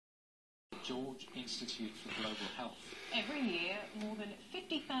George Institute for Global Health. Every year, more than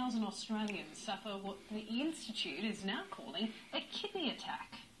 50,000 Australians suffer what the Institute is now calling a kidney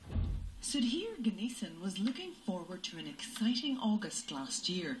attack. Sudhir Ganesan was looking forward to an exciting August last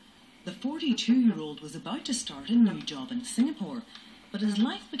year. The 42-year-old was about to start a new job in Singapore, but his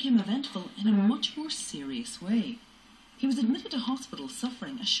life became eventful in a much more serious way. He was admitted to hospital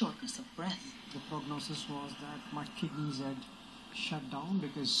suffering a shortness of breath. The prognosis was that my kidneys had shut down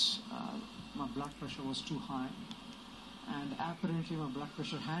because my blood pressure was too high. And apparently my blood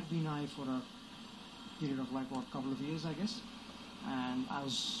pressure had been high for a period of couple of years, I guess. And I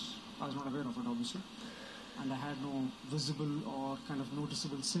was not aware of it, obviously. And I had no visible or kind of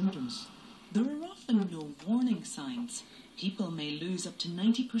noticeable symptoms. There are often no warning signs. People may lose up to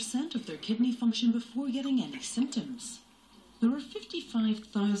 90% of their kidney function before getting any symptoms. There are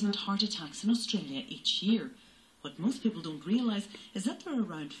 55,000 heart attacks in Australia each year. What most people don't realise is that there are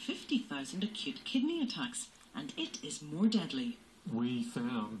around 50,000 acute kidney attacks, and it is more deadly. We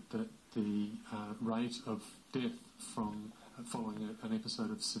found that the rate of death from following an episode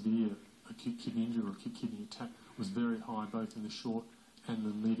of severe acute kidney injury or acute kidney attack was very high, both in the short and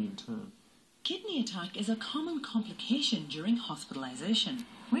the medium term. Kidney attack is a common complication during hospitalisation.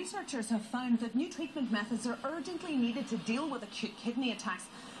 Researchers have found that new treatment methods are urgently needed to deal with acute kidney attacks,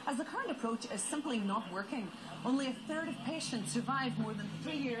 as the current approach is simply not working. Only a third of patients survive more than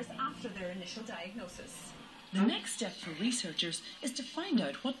 3 years after their initial diagnosis. The next step for researchers is to find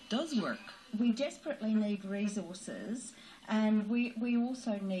out what does work. We desperately need resources, and we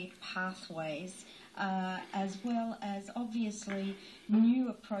also need pathways, as well as obviously new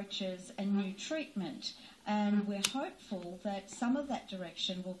approaches and new treatment. And we're hopeful that some of that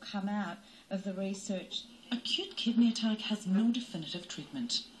direction will come out of the research. Acute kidney attack has no definitive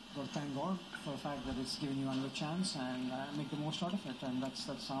treatment. Well, thank God for the fact that it's given you another chance and make the most out of it. And that's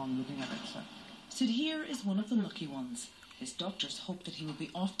how I'm looking at it. So. Sudhir is one of the lucky ones. His doctors hope that he will be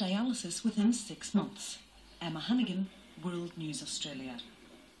off dialysis within 6 months. Emma Hannigan, World News Australia.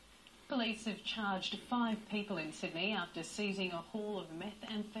 Police have charged 5 people in Sydney after seizing a haul of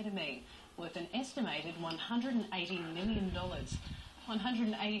methamphetamine worth an estimated $180 million.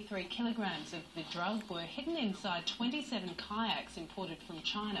 183 kilograms of the drug were hidden inside 27 kayaks imported from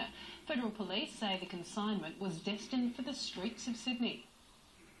China. Federal police say the consignment was destined for the streets of Sydney.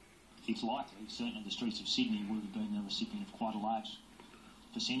 It's likely, certainly the streets of Sydney would have been the recipient of quite a large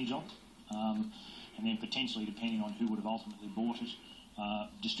percentage of it, and then potentially, depending on who would have ultimately bought it,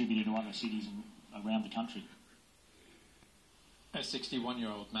 distributed to other cities around the country. A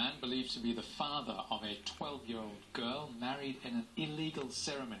 61-year-old man believed to be the father of a 12-year-old girl married in an illegal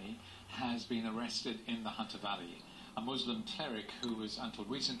ceremony has been arrested in the Hunter Valley. A Muslim cleric who was until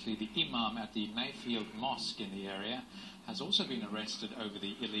recently the imam at the Mayfield Mosque in the area has also been arrested over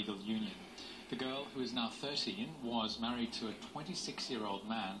the illegal union. The girl, who is now 13, was married to a 26-year-old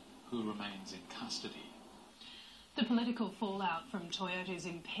man who remains in custody. The political fallout from Toyota's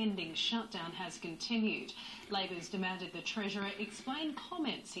impending shutdown has continued. Labor's demanded the Treasurer explain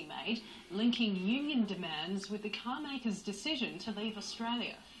comments he made linking union demands with the carmaker's decision to leave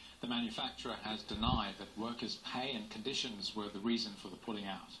Australia. The manufacturer has denied that workers' pay and conditions were the reason for the pulling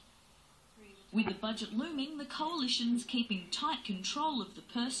out. With the budget looming, the coalition's keeping tight control of the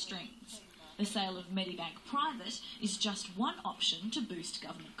purse strings. The sale of Medibank Private is just one option to boost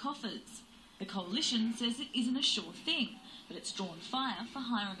government coffers. The coalition says it isn't a sure thing, but it's drawn fire for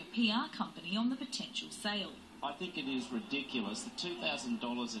hiring a PR company on the potential sale. I think it is ridiculous that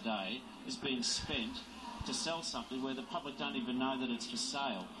 $2,000 a day is being spent to sell something where the public don't even know that it's for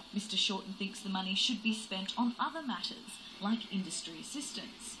sale. Mr Shorten thinks the money should be spent on other matters, like industry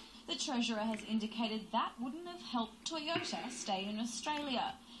assistance. The Treasurer has indicated that wouldn't have helped Toyota stay in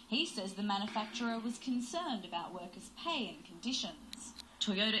Australia. He says the manufacturer was concerned about workers' pay and conditions.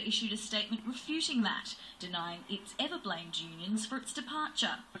 Toyota issued a statement refuting that, denying it's ever blamed unions for its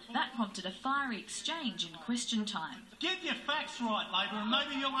departure. That prompted a fiery exchange in question time. Get your facts right, Labor, and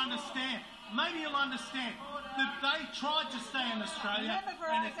maybe you'll understand. That they tried to stay in Australia,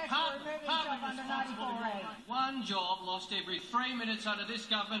 and it's partly responsible. One job lost every 3 minutes under this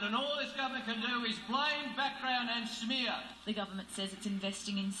government, and all this government can do is blame, background and smear. The government says it's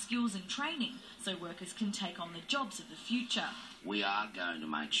investing in skills and training so workers can take on the jobs of the future. We are going to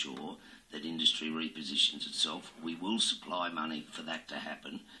make sure that industry repositions itself. We will supply money for that to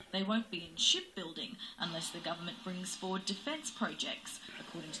happen. They won't be in shipbuilding unless the government brings forward defence projects,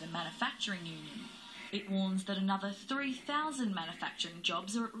 according to the manufacturing union. It warns that another 3,000 manufacturing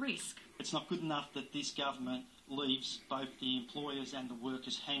jobs are at risk. It's not good enough that this government leaves both the employers and the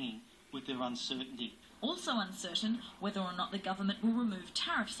workers hanging with their uncertainty. Also uncertain whether or not the government will remove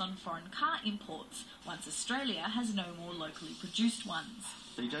tariffs on foreign car imports once Australia has no more locally produced ones.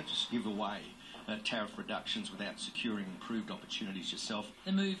 So you don't just give away tariff reductions without securing improved opportunities yourself.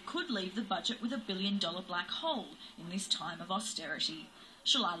 The move could leave the budget with $1 billion black hole in this time of austerity.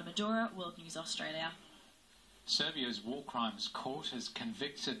 Shalila Madura, World News Australia. Serbia's War Crimes Court has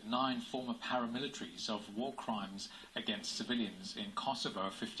convicted 9 former paramilitaries of war crimes against civilians in Kosovo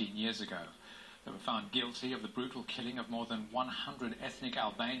 15 years ago. They were found guilty of the brutal killing of more than 100 ethnic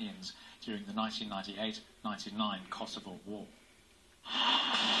Albanians during the 1998-99 Kosovo War.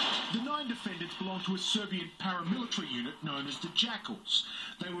 The 9 defendants belonged to a Serbian paramilitary unit known as the Jackals.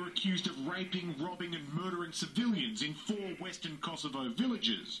 They were accused of raping, robbing and murdering civilians in 4 western Kosovo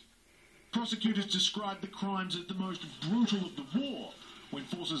villages. Prosecutors described the crimes as the most brutal of the war, when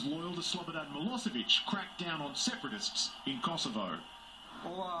forces loyal to Slobodan Milosevic cracked down on separatists in Kosovo.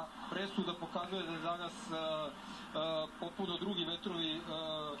 Ova presuda pokazuje da je za nas potpuno drugi vetrovi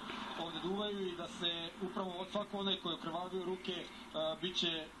ovdje duvaju I da se upravo od svako onaj koji okrvavio ruke bit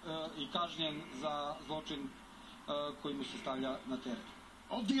će I kažnjen za zločin koji mu se stavlja na teret.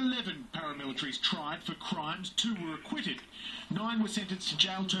 Of the 11 paramilitaries tried for crimes, 2 were acquitted. 9 were sentenced to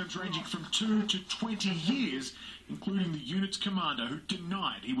jail terms ranging from 2 to 20 years, including the unit's commander who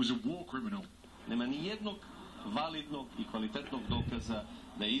denied he was a war criminal. Nema ni jednog validnog I kvalitetnog dokaza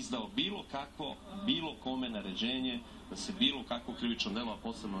da je izdao bilo kome naređenje da se bilo kakvo krivično delo, a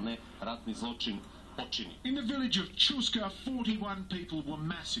posebno ne ratni zločin, počini. In the village of Chuska, 41 people were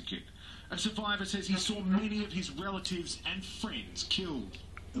massacred. A survivor says he saw many of his relatives and friends killed.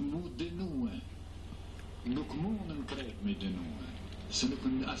 The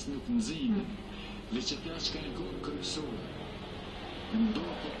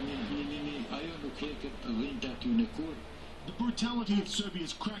brutality of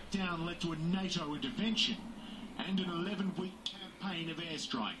Serbia's crackdown led to a NATO intervention and an 11-week campaign of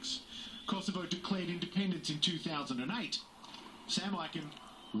airstrikes. Kosovo declared independence in 2008. Sam Lakin,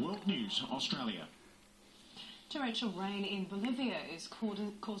 World News, Australia. Torrential rain in Bolivia is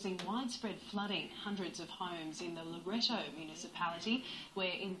causing widespread flooding. Hundreds of homes in the Loreto municipality,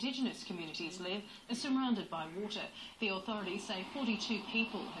 where indigenous communities live, are surrounded by water. The authorities say 42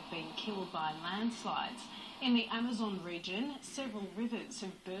 people have been killed by landslides. In the Amazon region, several rivers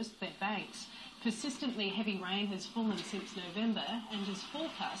have burst their banks. Persistently heavy rain has fallen since November and is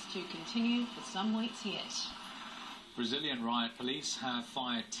forecast to continue for some weeks yet. Brazilian riot police have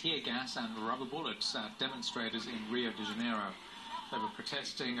fired tear gas and rubber bullets at demonstrators in Rio de Janeiro. They were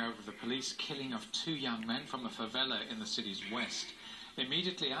protesting over the police killing of 2 young men from a favela in the city's west.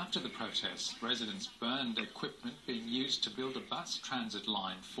 Immediately after the protests, residents burned equipment being used to build a bus transit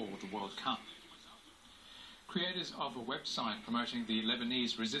line for the World Cup. Creators of a website promoting the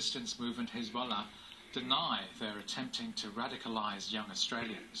Lebanese resistance movement Hezbollah deny they're attempting to radicalise young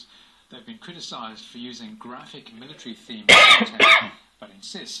Australians. They've been criticised for using graphic military-themed content, but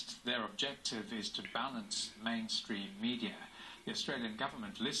insist their objective is to balance mainstream media. The Australian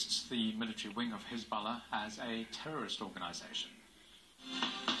government lists the military wing of Hezbollah as a terrorist organisation.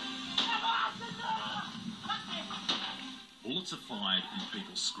 Bullets are fired and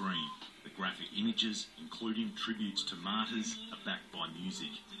people scream. The graphic images, including tributes to martyrs, are backed by music.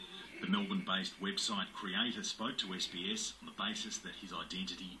 The Melbourne-based website creator spoke to SBS on the basis that his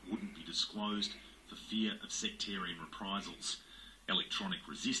identity wouldn't be disclosed for fear of sectarian reprisals. Electronic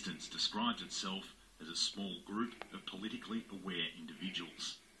Resistance describes itself as a small group of politically aware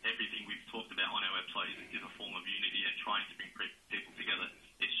individuals. Everything we've talked about on our website is a form of unity and trying to bring people together.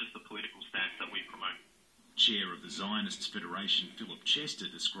 It's just the political stance that we promote. Chair of the Zionists Federation, Philip Chester,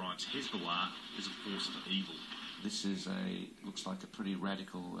 describes Hezbollah as a force of evil. This looks like a pretty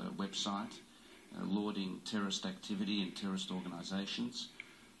radical website, lauding terrorist activity and terrorist organisations.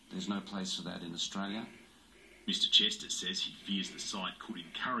 There's no place for that in Australia. Mr Chester says he fears the site could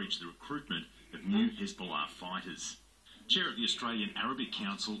encourage the recruitment of new Hezbollah fighters. Chair of the Australian Arabic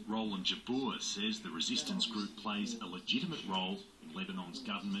Council, Roland Jabour, says the resistance group plays a legitimate role in Lebanon's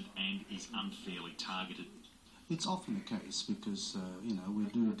government and is unfairly targeted. It's often the case because, we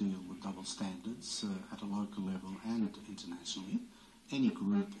do deal with double standards at a local level and internationally. Any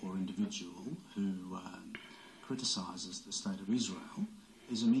group or individual who criticises the State of Israel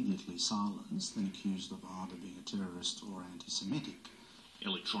is immediately silenced and accused of either being a terrorist or anti-Semitic.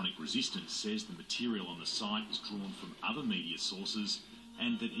 Electronic Resistance says the material on the site is drawn from other media sources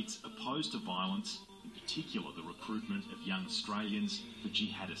and that it's opposed to violence, in particular the recruitment of young Australians for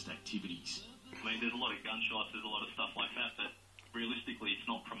jihadist activities. I mean, there's a lot of gunshots, there's a lot of stuff like that, but realistically it's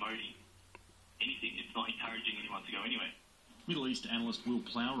not promoting anything. It's not encouraging anyone to go anywhere. Middle East analyst Will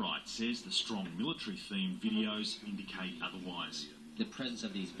Plowright says the strong military-themed videos indicate otherwise. The presence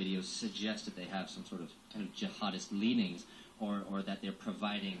of these videos suggests that they have some sort of kind of jihadist leanings, or that they're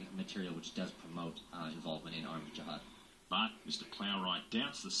providing material which does promote involvement in armed jihad. But Mr Plowright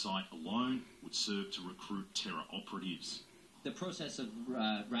doubts the site alone would serve to recruit terror operatives. The process of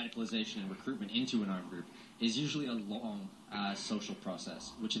radicalisation and recruitment into an armed group is usually a long social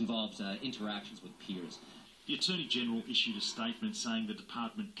process, which involves interactions with peers. The Attorney-General issued a statement saying the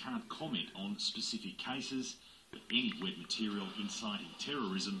department can't comment on specific cases, but any web material inciting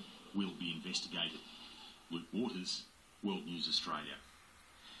terrorism will be investigated. Luke Waters, World News Australia.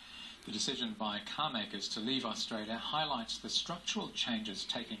 The decision by car makers to leave Australia highlights the structural changes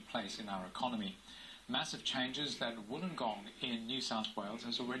taking place in our economy. Massive changes that Wollongong in New South Wales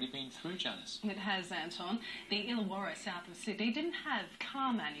has already been through, Janice. It has, Anton. The Illawarra south of Sydney didn't have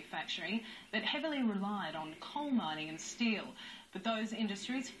car manufacturing, but heavily relied on coal mining and steel. But those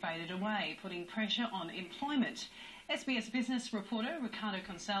industries faded away, putting pressure on employment. SBS business reporter Ricardo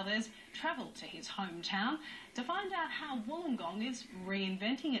Gonçalves travelled to his hometown to find out how Wollongong is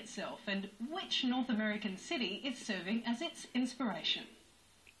reinventing itself and which North American city is serving as its inspiration.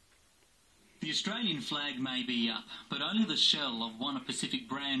 The Australian flag may be up, but only the shell of one of Pacific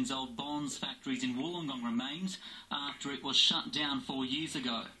Brand's old Bonds factories in Wollongong remains after it was shut down 4 years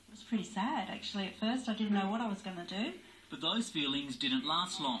ago. It was pretty sad, actually. At first, I didn't know what I was going to do. But those feelings didn't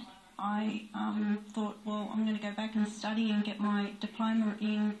last long. I thought, well, I'm going to go back and study and get my diploma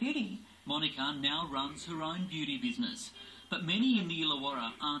in beauty. Monica now runs her own beauty business. But many in the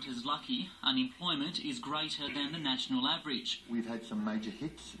Illawarra aren't as lucky. Unemployment is greater than the national average. We've had some major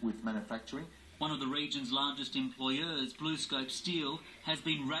hits with manufacturing. One of the region's largest employers, BlueScope Steel, has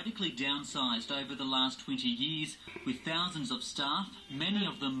been radically downsized over the last 20 years, with thousands of staff, many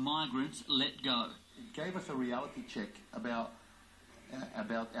of them migrants, let go. It gave us a reality check about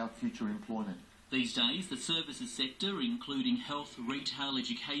our future employment. These days, the services sector, including health, retail,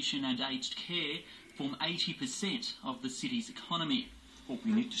 education and aged care, form 80% of the city's economy. What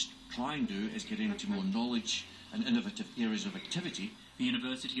we need to try and do is get into more knowledge and innovative areas of activity. The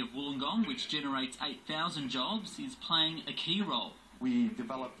University of Wollongong, which generates 8,000 jobs, is playing a key role. We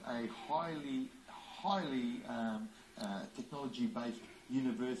developed a highly technology-based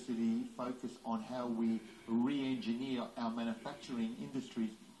university focused on how we re-engineer our manufacturing industries.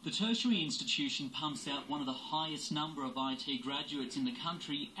 The tertiary institution pumps out one of the highest number of IT graduates in the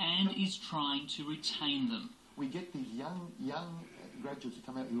country and is trying to retain them. We get these young graduates who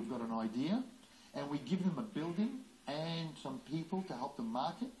come out who've got an idea, and we give them a building and some people to help them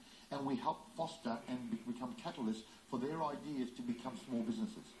market, and we help foster and become catalysts for their ideas to become small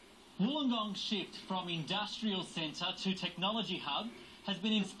businesses. Wollongong's shift from industrial centre to technology hub has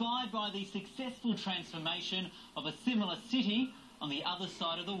been inspired by the successful transformation of a similar city on the other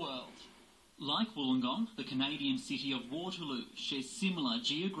side of the world. Like Wollongong, the Canadian city of Waterloo shares similar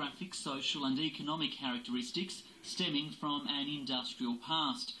geographic, social and economic characteristics stemming from an industrial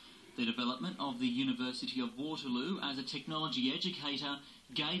past. The development of the University of Waterloo as a technology educator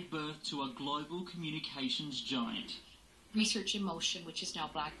gave birth to a global communications giant. Research in Motion, which is now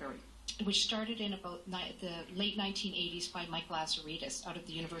BlackBerry, which started in about the late 1980s by Mike Lazaridis out of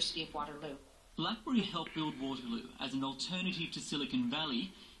the University of Waterloo. BlackBerry helped build Waterloo as an alternative to Silicon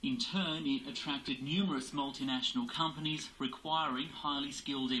Valley. In turn, it attracted numerous multinational companies requiring highly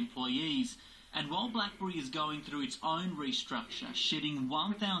skilled employees. And while BlackBerry is going through its own restructure, shedding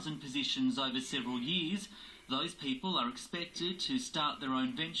 1,000 positions over several years, those people are expected to start their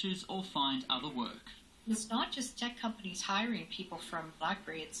own ventures or find other work. It's not just tech companies hiring people from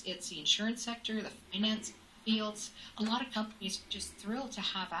BlackBerry, it's the insurance sector, the finance fields. A lot of companies are just thrilled to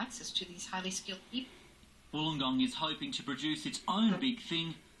have access to these highly skilled people. Wollongong is hoping to produce its own big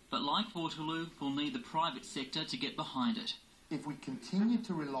thing, but like Waterloo, will need the private sector to get behind it. If we continue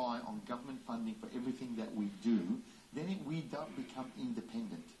to rely on government funding for everything that we do, then we don't become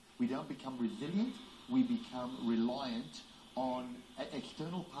independent. We don't become resilient. We become reliant on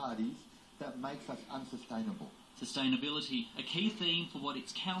external parties that makes us unsustainable. Sustainability, a key theme for what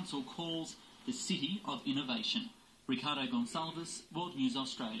its council calls the City of Innovation. Ricardo Gonçalves, World News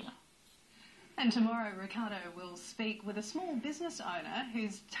Australia. And tomorrow, Ricardo will speak with a small business owner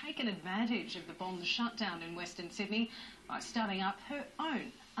who's taken advantage of the Bonds shutdown in Western Sydney by starting up her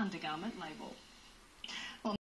own undergarment label.